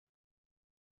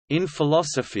In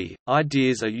philosophy,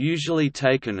 ideas are usually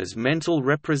taken as mental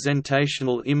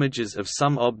representational images of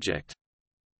some object.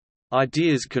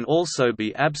 Ideas can also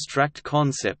be abstract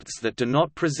concepts that do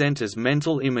not present as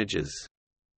mental images.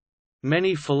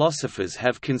 Many philosophers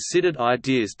have considered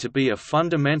ideas to be a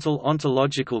fundamental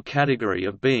ontological category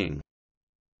of being.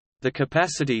 The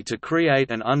capacity to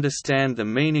create and understand the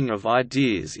meaning of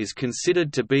ideas is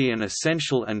considered to be an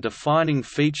essential and defining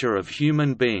feature of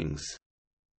human beings.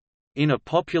 In a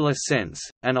popular sense,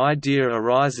 an idea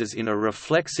arises in a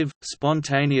reflexive,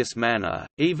 spontaneous manner,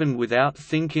 even without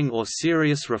thinking or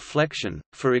serious reflection,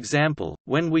 for example,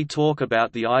 when we talk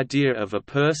about the idea of a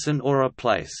person or a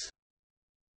place.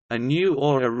 A new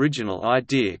or original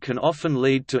idea can often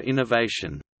lead to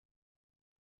innovation.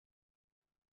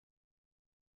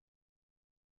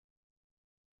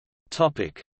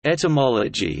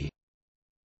 Etymology.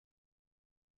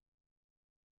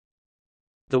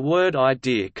 The word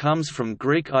idea comes from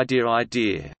Greek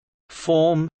idea,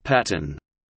 form, pattern,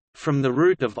 from the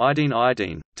root of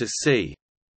eidin, to see.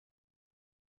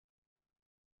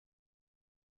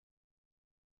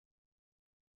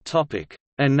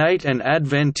 Innate and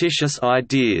adventitious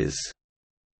ideas.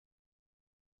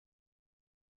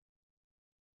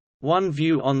 One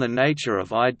view on the nature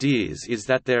of ideas is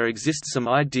that there exist some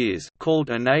ideas called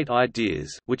innate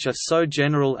ideas which are so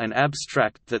general and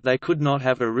abstract that they could not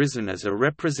have arisen as a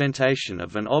representation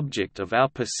of an object of our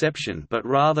perception but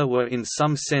rather were in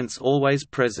some sense always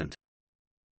present.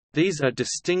 These are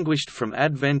distinguished from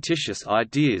adventitious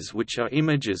ideas which are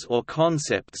images or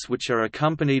concepts which are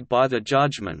accompanied by the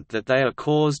judgment that they are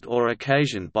caused or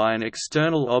occasioned by an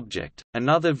external object.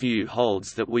 Another view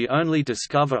holds that we only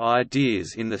discover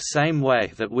ideas in the same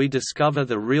way that we discover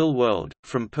the real world,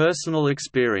 from personal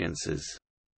experiences.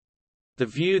 The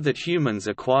view that humans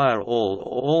acquire all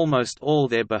or almost all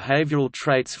their behavioral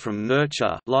traits from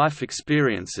nurture life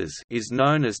experiences is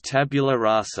known as tabula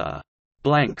rasa,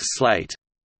 blank slate.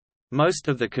 Most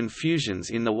of the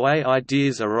confusions in the way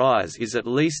ideas arise is at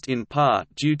least in part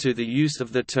due to the use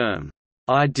of the term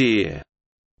idea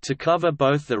to cover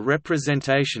both the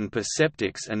representation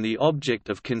perceptics and the object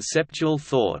of conceptual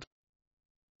thought.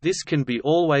 This can be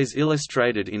always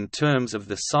illustrated in terms of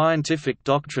the scientific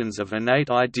doctrines of innate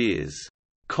ideas,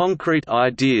 concrete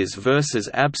ideas versus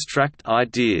abstract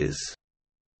ideas,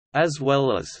 as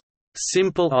well as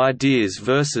simple ideas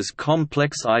versus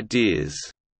complex ideas.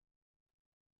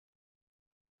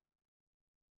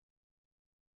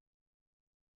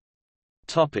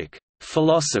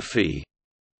 Philosophy.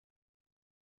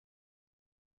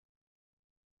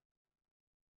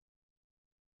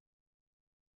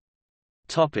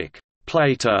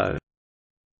 Plato.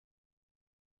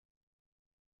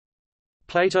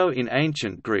 Plato in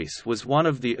ancient Greece was one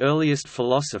of the earliest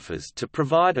philosophers to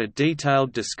provide a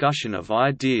detailed discussion of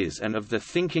ideas and of the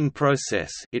thinking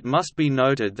process. It must be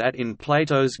noted that in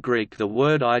Plato's Greek the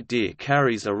word idea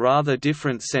carries a rather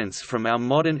different sense from our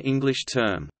modern English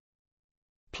term.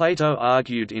 Plato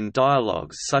argued in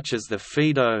dialogues such as the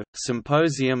Phaedo,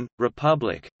 Symposium,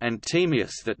 Republic, and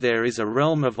Timaeus that there is a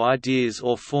realm of ideas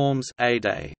or forms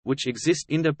which exist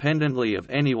independently of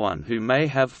anyone who may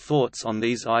have thoughts on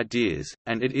these ideas,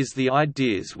 and it is the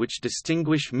ideas which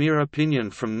distinguish mere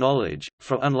opinion from knowledge,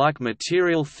 for unlike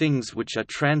material things which are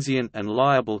transient and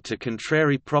liable to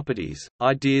contrary properties,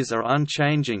 ideas are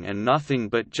unchanging and nothing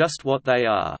but just what they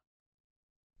are.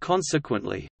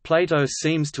 Consequently, Plato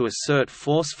seems to assert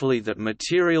forcefully that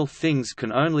material things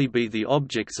can only be the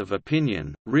objects of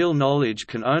opinion, real knowledge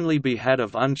can only be had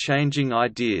of unchanging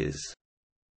ideas.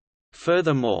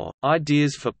 Furthermore,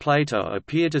 ideas for Plato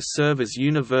appear to serve as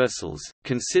universals.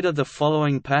 Consider the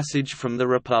following passage from the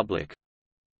Republic.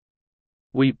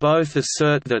 "We both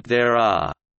assert that there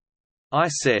are," I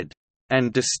said,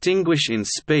 "and distinguish in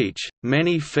speech,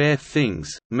 many fair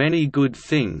things, many good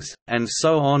things, and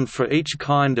so on for each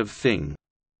kind of thing."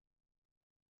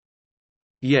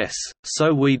 Yes,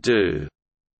 so we do.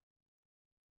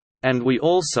 "And we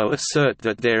also assert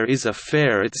that there is a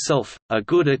fair itself, a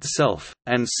good itself,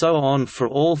 and so on for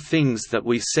all things that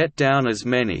we set down as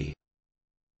many.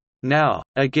 Now,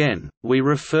 again, we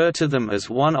refer to them as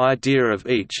one idea of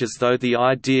each as though the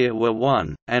idea were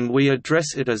one, and we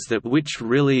address it as that which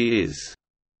really is.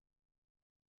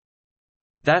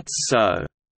 That's so.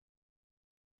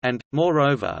 And,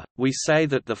 moreover, we say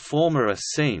that the former are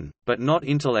seen, but not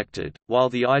intellected, while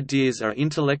the ideas are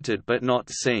intellected but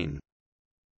not seen."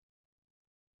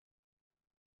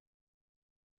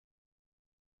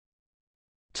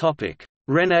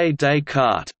 René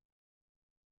Descartes.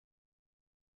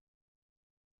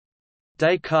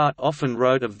 Descartes often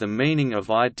wrote of the meaning of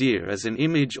idea as an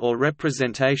image or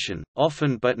representation,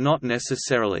 often but not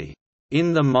necessarily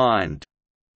in the mind,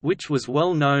 which was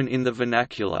well known in the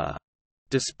vernacular.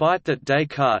 Despite that,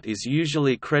 Descartes is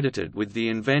usually credited with the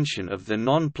invention of the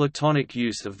non-Platonic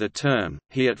use of the term,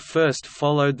 he at first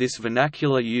followed this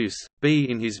vernacular use.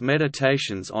 In his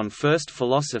Meditations on First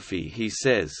Philosophy he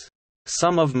says,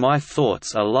 "Some of my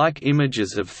thoughts are like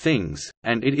images of things,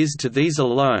 and it is to these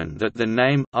alone that the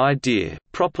name idea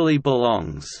properly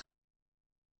belongs."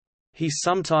 He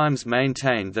sometimes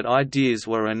maintained that ideas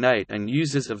were innate, and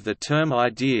uses of the term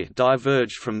idea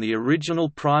diverged from the original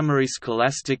primary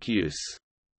scholastic use.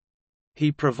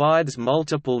 He provides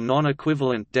multiple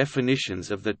non-equivalent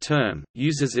definitions of the term,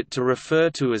 uses it to refer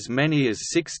to as many as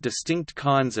 6 distinct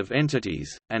kinds of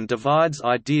entities, and divides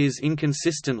ideas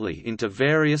inconsistently into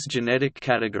various genetic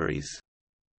categories.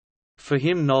 For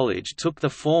him, knowledge took the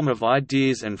form of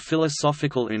ideas, and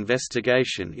philosophical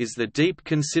investigation is the deep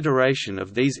consideration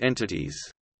of these entities.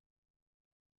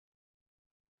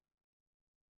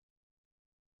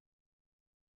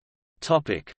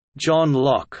 John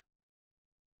Locke.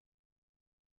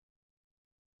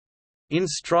 In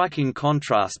striking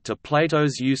contrast to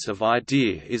Plato's use of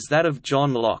idea is that of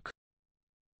John Locke.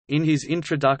 In his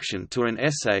introduction to an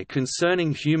essay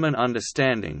concerning human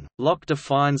understanding, Locke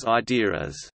defines idea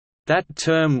as that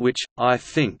term which, I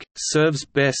think, serves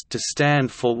best to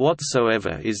stand for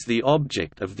whatsoever is the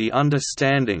object of the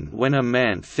understanding when a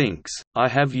man thinks. I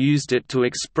have used it to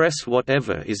express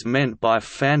whatever is meant by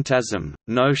phantasm,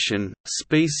 notion,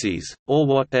 species, or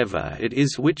whatever it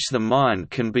is which the mind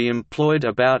can be employed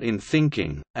about in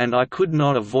thinking, and I could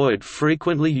not avoid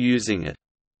frequently using it.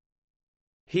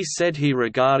 He said he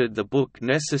regarded the book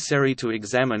necessary to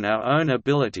examine our own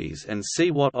abilities and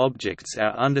see what objects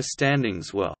our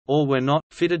understandings were, or were not,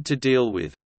 fitted to deal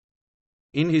with.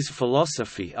 In his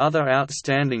philosophy other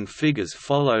outstanding figures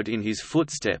followed in his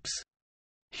footsteps.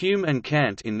 Hume and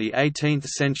Kant in the 18th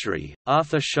century,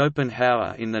 Arthur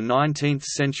Schopenhauer in the 19th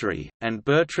century, and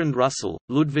Bertrand Russell,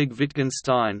 Ludwig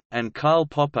Wittgenstein, and Karl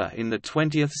Popper in the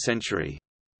 20th century.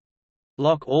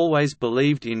 Locke always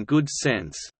believed in good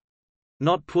sense,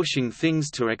 not pushing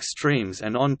things to extremes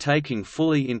and on taking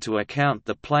fully into account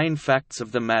the plain facts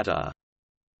of the matter.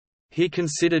 He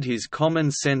considered his common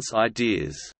sense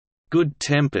ideas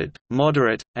good-tempered,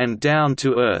 moderate, and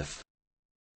down-to-earth.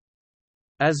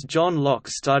 As John Locke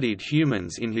studied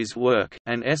humans in his work,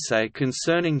 An Essay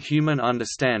Concerning Human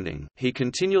Understanding, he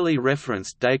continually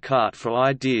referenced Descartes for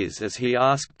ideas as he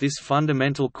asked this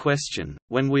fundamental question: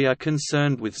 when we are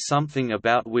concerned with something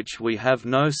about which we have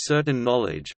no certain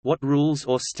knowledge, what rules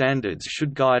or standards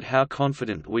should guide how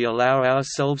confident we allow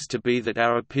ourselves to be that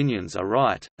our opinions are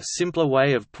right? A simpler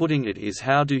way of putting it is,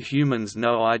 how do humans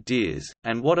know ideas,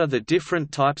 and what are the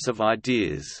different types of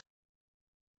ideas?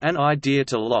 An idea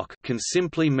to Locke can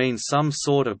simply mean some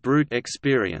sort of brute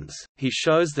experience. He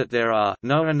shows that there are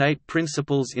no innate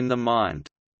principles in the mind.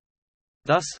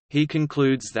 Thus, he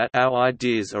concludes that our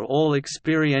ideas are all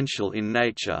experiential in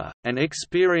nature. An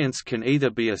experience can either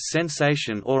be a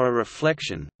sensation or a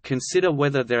reflection. Consider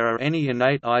whether there are any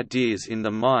innate ideas in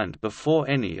the mind before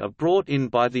any are brought in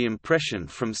by the impression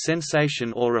from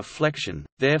sensation or reflection.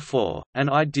 Therefore, an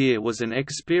idea was an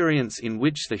experience in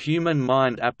which the human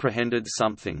mind apprehended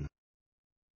something.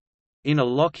 In a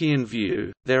Lockean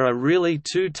view, there are really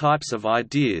 2 types of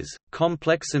ideas,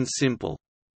 complex and simple.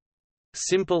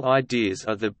 Simple ideas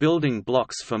are the building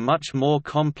blocks for much more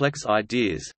complex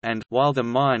ideas, and, while the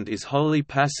mind is wholly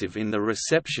passive in the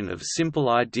reception of simple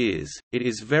ideas, it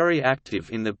is very active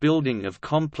in the building of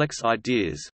complex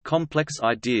ideas. Complex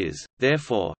ideas,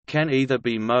 therefore, can either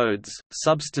be modes,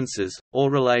 substances,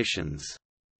 or relations.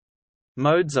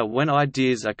 Modes are when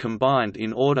ideas are combined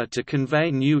in order to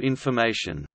convey new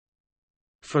information.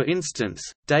 For instance,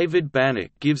 David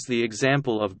Bannock gives the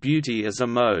example of beauty as a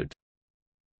mode.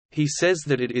 He says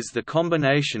that it is the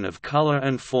combination of color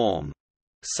and form.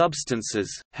 Substances,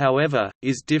 however,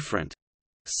 is different.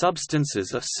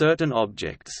 Substances are certain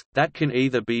objects, that can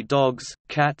either be dogs,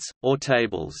 cats, or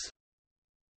tables.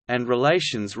 And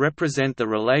relations represent the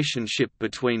relationship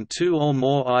between 2 or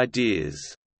more ideas.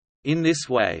 In this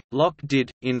way, Locke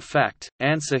did, in fact,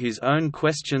 answer his own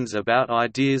questions about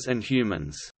ideas and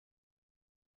humans.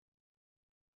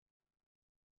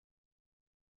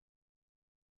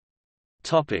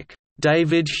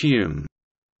 David Hume.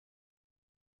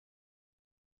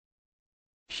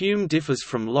 Hume differs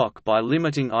from Locke by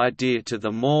limiting idea to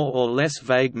the more or less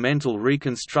vague mental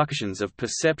reconstructions of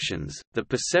perceptions, the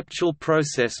perceptual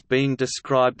process being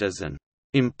described as an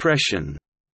impression.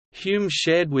 Hume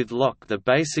shared with Locke the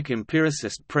basic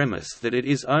empiricist premise that it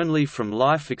is only from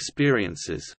life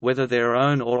experiences, whether their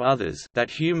own or others,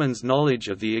 that humans' knowledge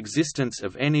of the existence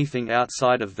of anything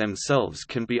outside of themselves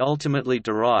can be ultimately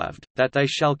derived, that they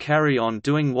shall carry on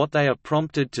doing what they are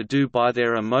prompted to do by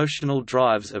their emotional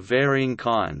drives of varying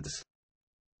kinds.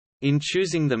 In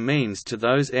choosing the means to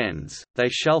those ends, they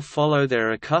shall follow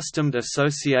their accustomed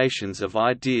associations of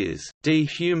ideas.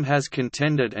 Hume has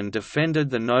contended and defended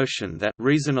the notion that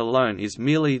reason alone is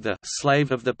merely the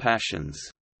slave of the passions.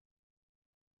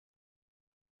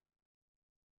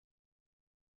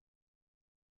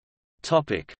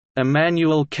 Topic: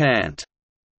 Immanuel Kant.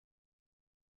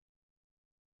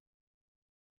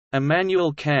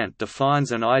 Immanuel Kant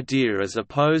defines an idea as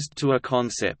opposed to a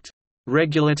concept.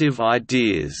 Regulative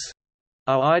ideas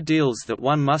are ideals that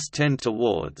one must tend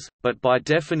towards, but by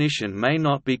definition may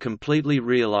not be completely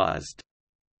realized.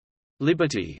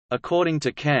 Liberty, according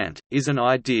to Kant, is an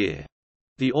idea.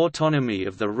 The autonomy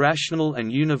of the rational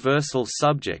and universal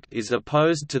subject is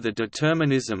opposed to the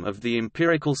determinism of the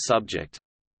empirical subject.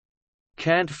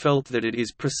 Kant felt that it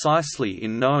is precisely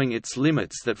in knowing its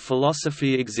limits that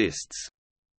philosophy exists.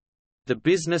 The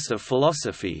business of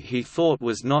philosophy, he thought,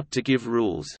 was not to give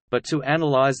rules, but to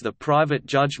analyze the private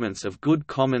judgments of good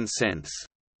common sense.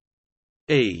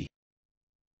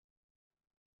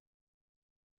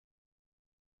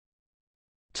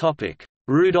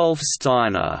 Rudolf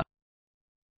Steiner.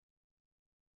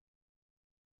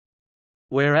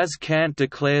 Whereas Kant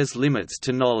declares limits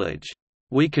to knowledge,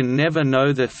 we can never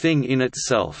know the thing in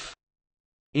itself.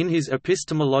 In his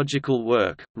epistemological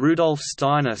work, Rudolf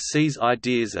Steiner sees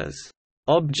ideas as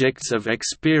objects of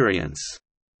experience,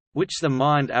 which the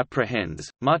mind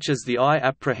apprehends, much as the eye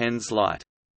apprehends light.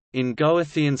 In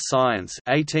Goethean Science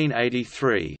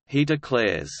 1883, he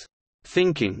declares,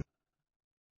 "Thinking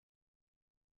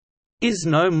is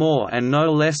no more and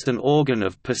no less an organ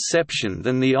of perception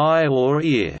than the eye or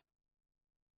ear.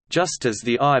 Just as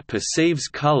the eye perceives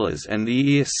colors and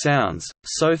the ear sounds,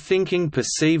 so thinking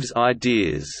perceives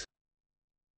ideas."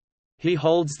 He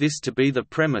holds this to be the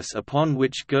premise upon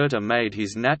which Goethe made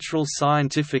his natural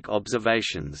scientific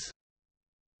observations.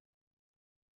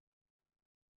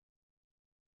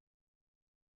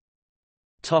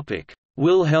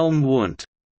 Wilhelm Wundt.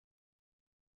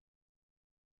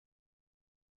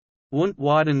 Wundt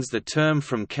widens the term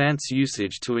from Kant's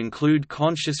usage to include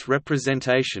conscious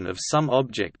representation of some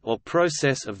object or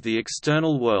process of the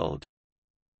external world.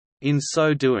 In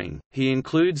so doing, he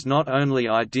includes not only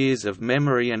ideas of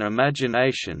memory and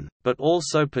imagination, but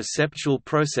also perceptual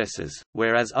processes,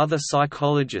 whereas other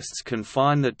psychologists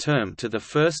confine the term to the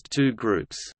first two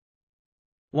groups.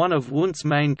 One of Wundt's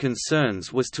main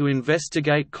concerns was to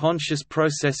investigate conscious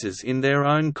processes in their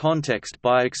own context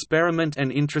by experiment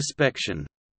and introspection.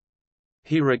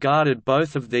 He regarded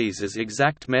both of these as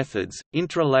exact methods,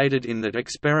 interrelated in that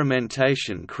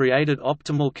experimentation created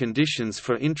optimal conditions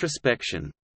for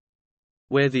introspection.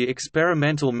 Where the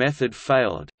experimental method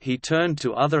failed, he turned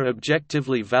to other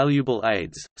objectively valuable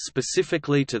aids,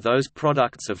 specifically to those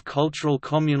products of cultural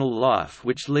communal life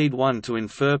which lead one to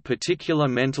infer particular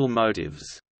mental motives.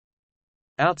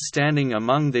 Outstanding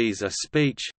among these are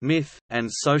speech, myth, and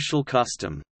social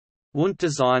custom. Wundt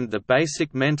designed the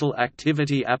basic mental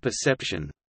activity apperception,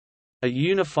 a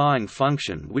unifying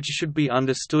function which should be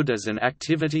understood as an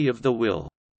activity of the will.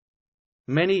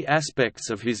 Many aspects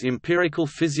of his empirical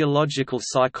physiological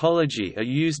psychology are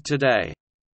used today.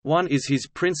 One is his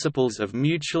principles of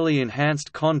mutually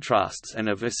enhanced contrasts and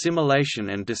of assimilation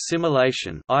and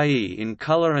dissimilation, i.e. in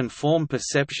color and form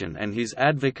perception, and his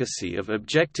advocacy of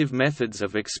objective methods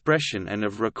of expression and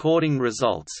of recording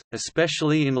results,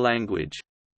 especially in language.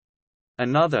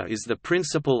 Another is the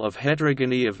principle of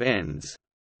heterogeny of ends,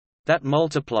 that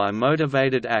multiply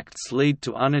motivated acts lead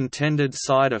to unintended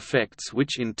side effects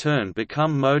which in turn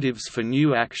become motives for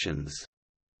new actions.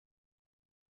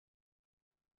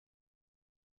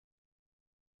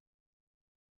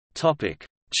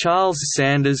 Charles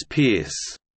Sanders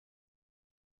Peirce.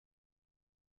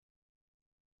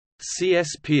 C.S.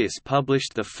 Peirce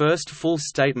published the first full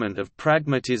statement of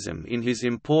pragmatism in his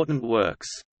important works,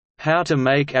 How to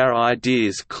Make Our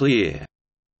Ideas Clear,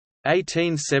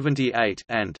 1878,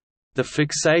 and The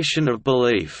Fixation of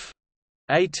Belief,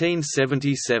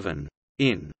 1877.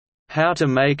 In How to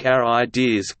Make Our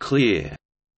Ideas Clear,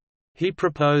 he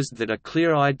proposed that a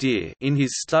clear idea, in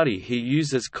his study he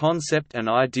uses concept and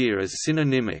idea as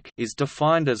synonymic, is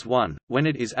defined as one, when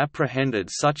it is apprehended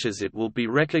such as it will be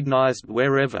recognized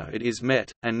wherever it is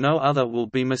met, and no other will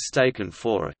be mistaken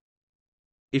for it.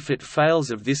 If it fails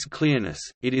of this clearness,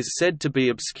 it is said to be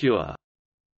obscure.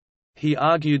 He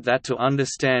argued that to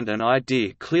understand an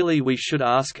idea clearly we should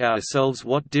ask ourselves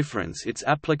what difference its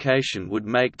application would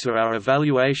make to our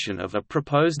evaluation of a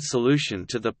proposed solution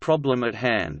to the problem at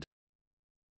hand.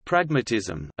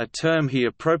 Pragmatism, a term he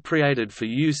appropriated for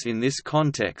use in this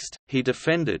context, he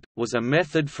defended, was a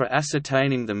method for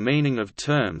ascertaining the meaning of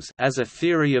terms as a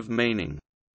theory of meaning.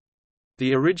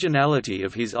 The originality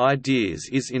of his ideas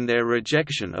is in their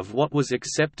rejection of what was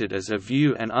accepted as a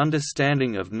view and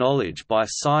understanding of knowledge by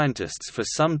scientists for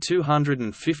some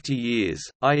 250 years,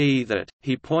 i.e. that,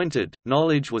 he pointed,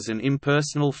 knowledge was an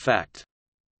impersonal fact.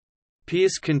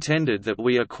 Peirce contended that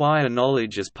we acquire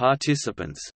knowledge as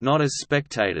participants, not as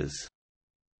spectators.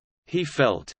 He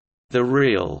felt, "The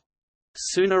real,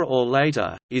 sooner or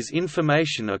later, is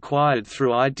information acquired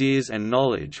through ideas and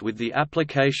knowledge with the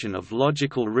application of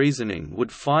logical reasoning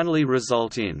would finally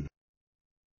result in."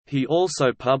 He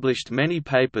also published many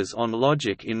papers on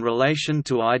logic in relation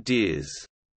to ideas.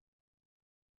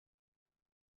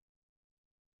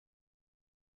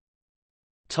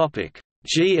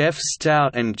 G. F.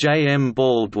 Stout and J. M.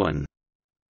 Baldwin.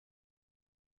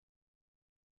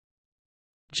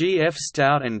 G. F.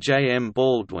 Stout and J. M.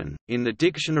 Baldwin, in the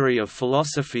Dictionary of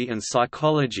Philosophy and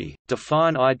Psychology,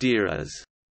 define idea as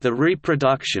the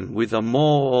reproduction with a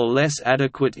more or less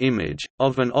adequate image,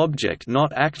 of an object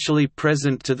not actually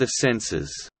present to the senses.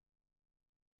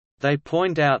 They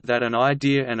point out that an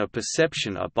idea and a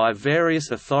perception are by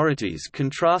various authorities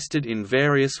contrasted in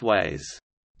various ways.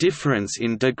 Difference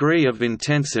in degree of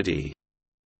intensity.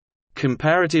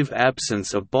 Comparative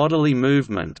absence of bodily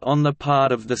movement on the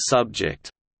part of the subject.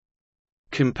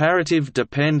 Comparative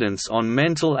dependence on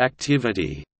mental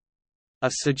activity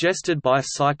are suggested by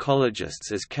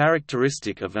psychologists as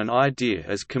characteristic of an idea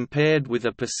as compared with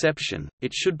a perception.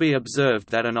 It should be observed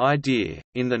that an idea,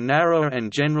 in the narrower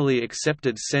and generally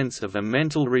accepted sense of a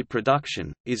mental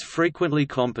reproduction, is frequently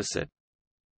composite.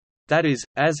 That is,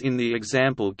 as in the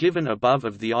example given above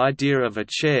of the idea of a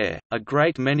chair, a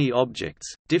great many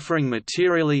objects, differing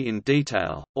materially in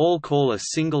detail, all call a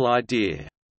single idea.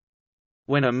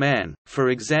 When a man,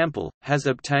 for example, has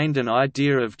obtained an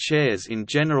idea of chairs in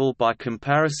general by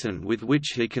comparison with which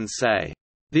he can say,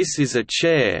 "This is a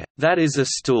chair, that is a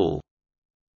stool,"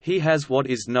 he has what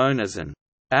is known as an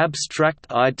abstract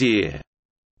idea,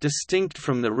 distinct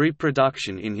from the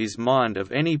reproduction in his mind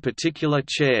of any particular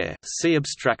chair. See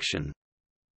abstraction.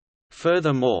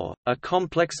 Furthermore, a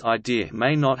complex idea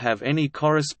may not have any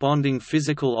corresponding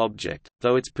physical object,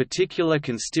 though its particular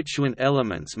constituent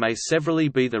elements may severally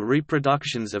be the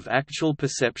reproductions of actual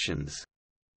perceptions.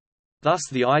 Thus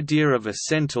the idea of a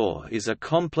centaur is a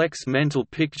complex mental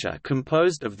picture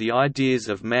composed of the ideas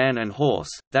of man and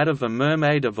horse, that of a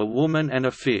mermaid of a woman and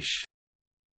a fish.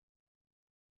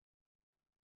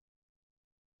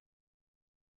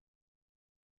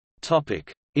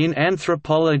 In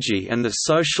anthropology and the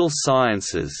social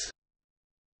sciences.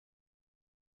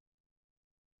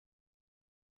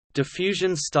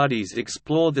 Diffusion studies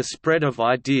explore the spread of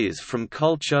ideas from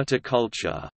culture to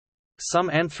culture. Some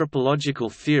anthropological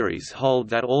theories hold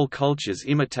that all cultures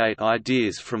imitate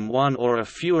ideas from one or a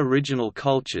few original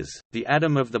cultures, the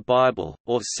Adam of the Bible,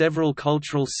 or several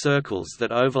cultural circles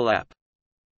that overlap.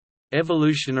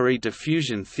 Evolutionary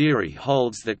diffusion theory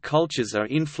holds that cultures are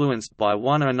influenced by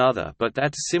one another but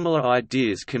that similar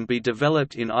ideas can be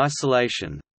developed in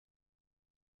isolation.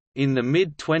 In the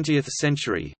mid-20th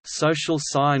century, social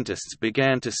scientists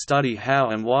began to study how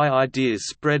and why ideas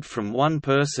spread from one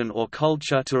person or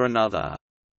culture to another.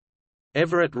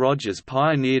 Everett Rogers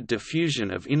pioneered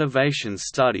diffusion of innovation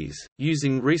studies,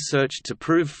 using research to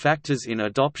prove factors in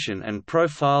adoption and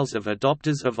profiles of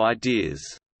adopters of ideas.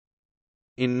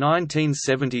 In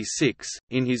 1976,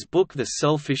 in his book The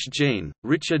Selfish Gene,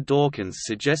 Richard Dawkins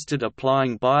suggested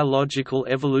applying biological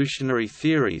evolutionary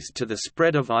theories to the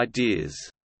spread of ideas.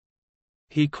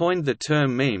 He coined the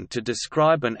term meme to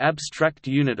describe an abstract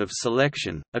unit of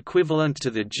selection, equivalent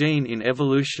to the gene in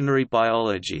evolutionary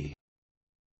biology.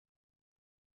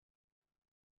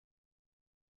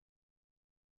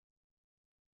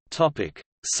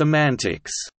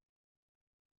 Semantics.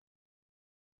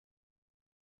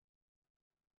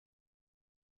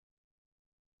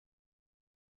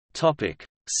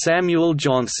 Samuel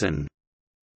Johnson.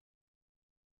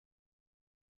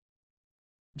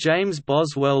 James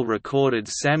Boswell recorded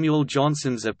Samuel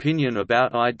Johnson's opinion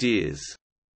about ideas.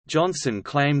 Johnson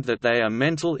claimed that they are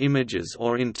mental images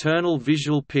or internal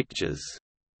visual pictures.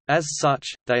 As such,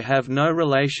 they have no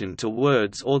relation to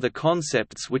words or the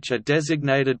concepts which are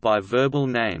designated by verbal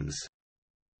names.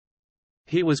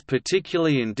 He was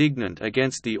particularly indignant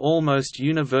against the almost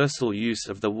universal use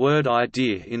of the word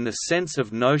idea in the sense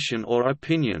of notion or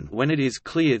opinion when it is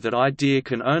clear that idea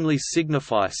can only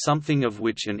signify something of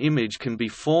which an image can be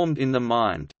formed in the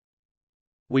mind.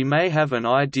 We may have an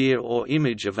idea or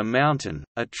image of a mountain,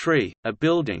 a tree, a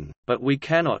building, but we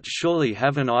cannot surely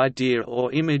have an idea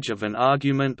or image of an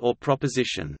argument or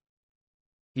proposition.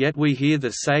 Yet we hear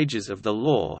the sages of the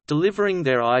law delivering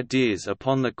their ideas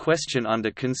upon the question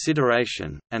under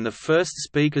consideration, and the first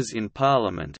speakers in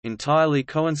Parliament entirely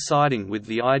coinciding with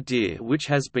the idea which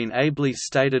has been ably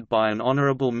stated by an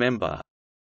honourable member,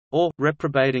 or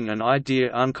reprobating an idea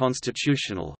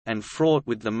unconstitutional, and fraught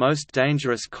with the most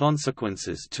dangerous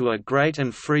consequences to a great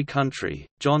and free country.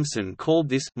 Johnson called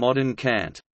this modern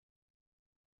Kant.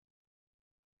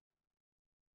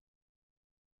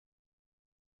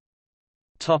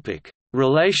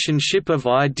 Relationship of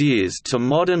ideas to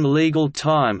modern legal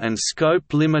time and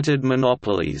scope-limited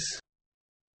monopolies.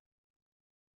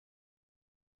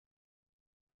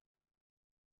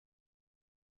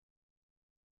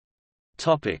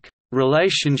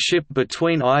 Relationship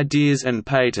between ideas and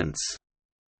patents.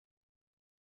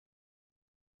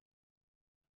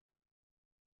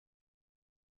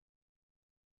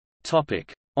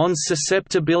 On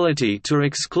susceptibility to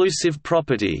exclusive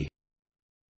property.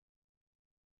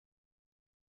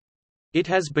 It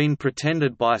has been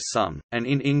pretended by some, and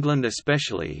in England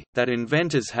especially, that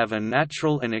inventors have a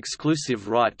natural and exclusive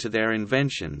right to their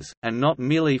inventions, and not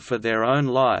merely for their own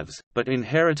lives, but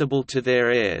inheritable to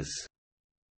their heirs.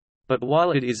 But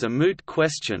while it is a moot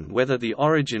question whether the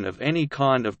origin of any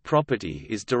kind of property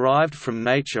is derived from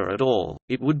nature at all,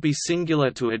 it would be singular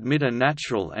to admit a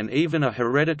natural and even a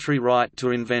hereditary right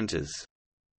to inventors.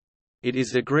 It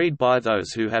is agreed by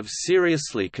those who have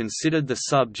seriously considered the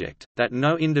subject, that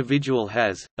no individual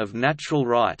has, of natural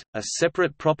right, a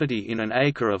separate property in an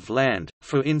acre of land,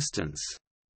 for instance.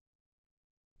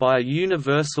 By a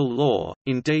universal law,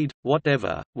 indeed,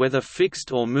 whatever, whether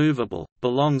fixed or movable,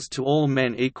 belongs to all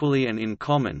men equally and in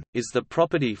common, is the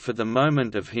property for the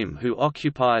moment of him who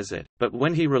occupies it, but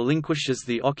when he relinquishes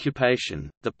the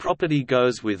occupation, the property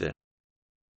goes with it.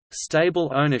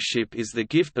 Stable ownership is the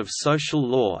gift of social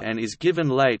law and is given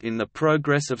late in the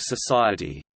progress of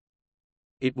society.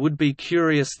 It would be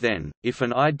curious then, if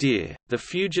an idea, the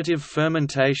fugitive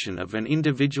fermentation of an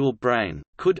individual brain,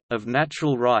 could, of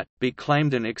natural right, be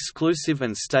claimed an exclusive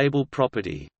and stable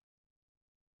property.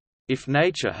 If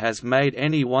nature has made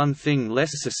any one thing less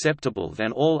susceptible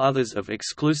than all others of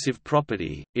exclusive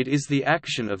property, it is the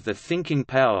action of the thinking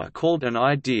power called an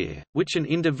idea, which an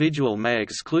individual may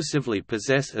exclusively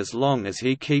possess as long as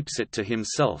he keeps it to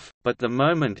himself, but the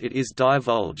moment it is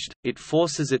divulged, it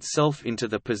forces itself into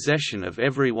the possession of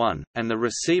every one, and the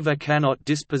receiver cannot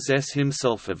dispossess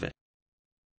himself of it.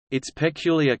 Its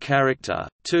peculiar character,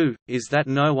 too, is that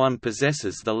no one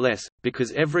possesses the less,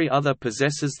 because every other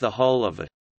possesses the whole of it.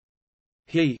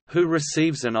 He, who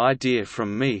receives an idea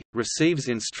from me, receives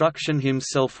instruction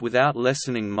himself without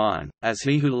lessening mine, as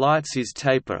he who lights his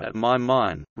taper at my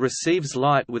mine, receives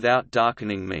light without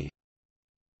darkening me.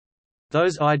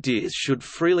 Those ideas should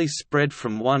freely spread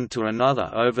from one to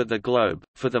another over the globe,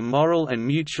 for the moral and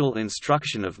mutual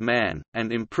instruction of man,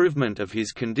 and improvement of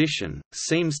his condition,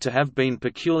 seems to have been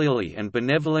peculiarly and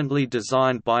benevolently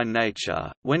designed by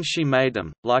nature, when she made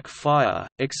them, like fire,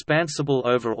 expansible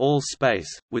over all space,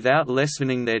 without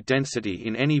lessening their density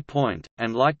in any point,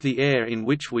 and like the air in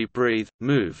which we breathe,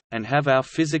 move, and have our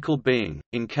physical being,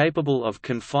 incapable of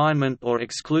confinement or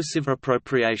exclusive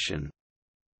appropriation.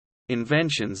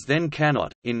 Inventions then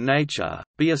cannot, in nature,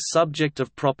 be a subject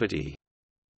of property.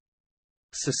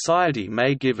 Society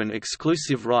may give an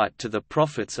exclusive right to the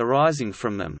profits arising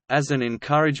from them, as an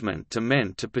encouragement to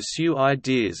men to pursue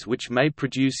ideas which may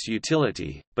produce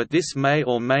utility, but this may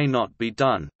or may not be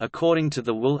done, according to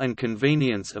the will and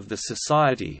convenience of the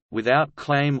society, without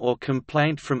claim or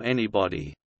complaint from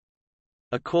anybody.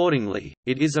 Accordingly,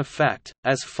 it is a fact,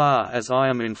 as far as I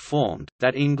am informed,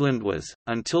 that England was,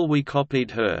 until we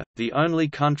copied her, the only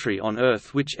country on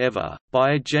earth which ever,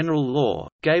 by a general law,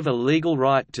 gave a legal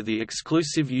right to the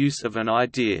exclusive use of an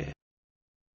idea.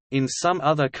 In some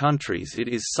other countries it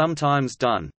is sometimes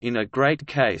done, in a great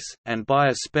case, and by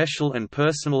a special and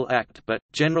personal act, but,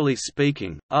 generally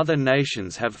speaking, other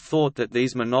nations have thought that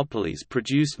these monopolies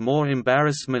produce more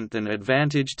embarrassment than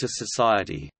advantage to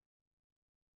society.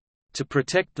 To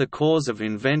protect the cause of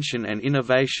invention and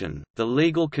innovation, the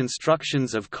legal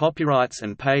constructions of copyrights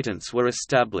and patents were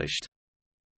established.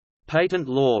 Patent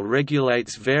law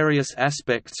regulates various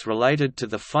aspects related to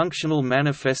the functional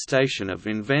manifestation of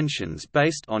inventions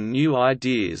based on new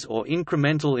ideas or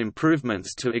incremental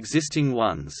improvements to existing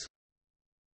ones.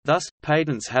 Thus,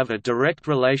 patents have a direct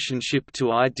relationship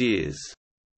to ideas.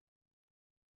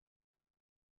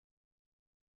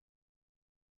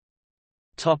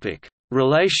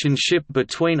 Relationship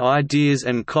between ideas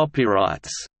and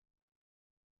copyrights.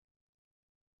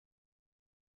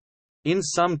 In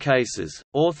some cases,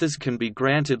 authors can be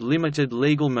granted limited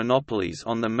legal monopolies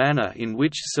on the manner in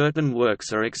which certain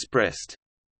works are expressed.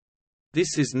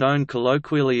 This is known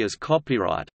colloquially as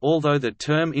copyright, although the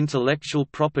term intellectual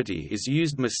property is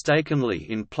used mistakenly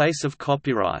in place of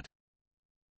copyright.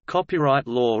 Copyright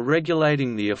law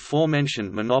regulating the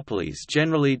aforementioned monopolies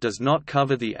generally does not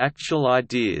cover the actual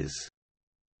ideas.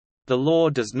 The law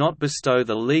does not bestow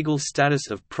the legal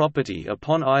status of property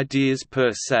upon ideas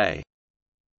per se.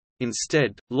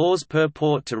 Instead, laws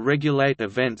purport to regulate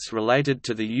events related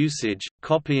to the usage,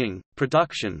 copying,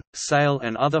 production, sale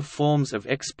and other forms of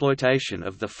exploitation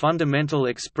of the fundamental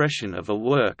expression of a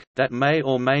work, that may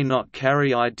or may not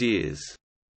carry ideas.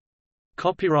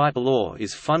 Copyright law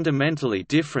is fundamentally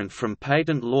different from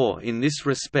patent law in this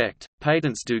respect.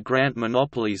 Patents do grant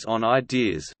monopolies on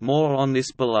ideas, more on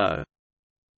this below.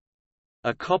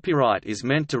 A copyright is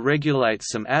meant to regulate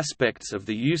some aspects of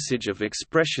the usage of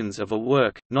expressions of a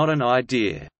work, not an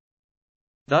idea.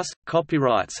 Thus,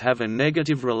 copyrights have a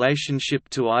negative relationship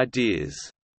to ideas.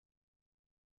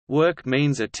 Work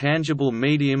means a tangible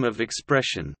medium of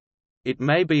expression. It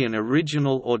may be an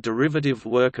original or derivative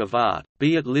work of art,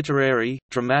 be it literary,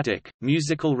 dramatic,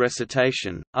 musical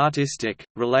recitation, artistic,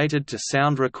 related to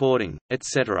sound recording,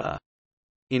 etc.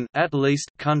 In at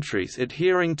least countries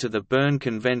adhering to the Berne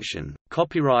Convention,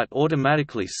 copyright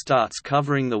automatically starts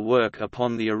covering the work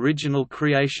upon the original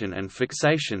creation and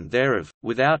fixation thereof,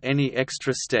 without any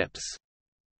extra steps.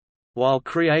 While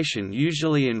creation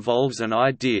usually involves an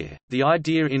idea, the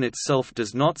idea in itself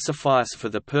does not suffice for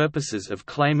the purposes of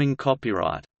claiming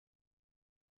copyright.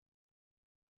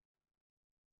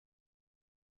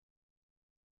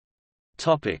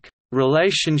 Topic: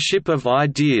 Relationship of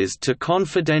ideas to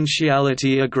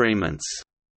confidentiality agreements.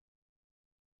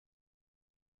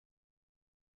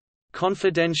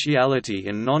 Confidentiality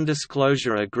and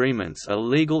non-disclosure agreements are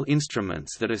legal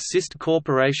instruments that assist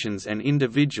corporations and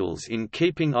individuals in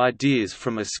keeping ideas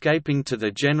from escaping to the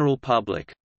general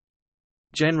public.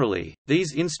 Generally,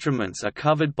 these instruments are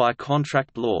covered by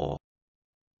contract law.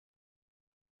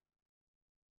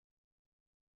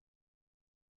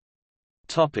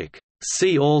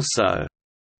 See also: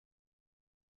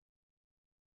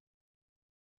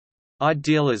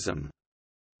 Idealism,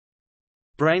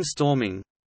 brainstorming,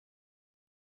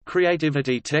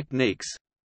 creativity techniques,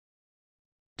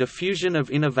 diffusion of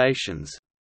innovations,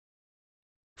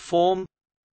 form,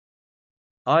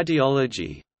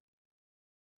 ideology,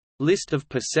 list of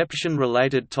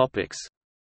perception-related topics,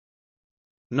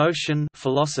 notion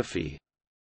philosophy,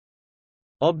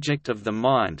 object of the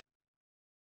mind,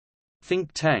 think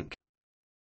tank,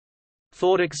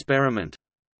 thought experiment,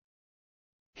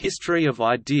 history of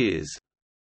ideas,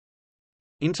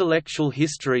 intellectual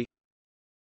history,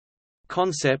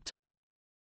 concept,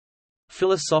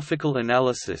 philosophical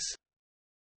analysis.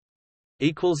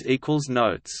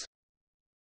 Notes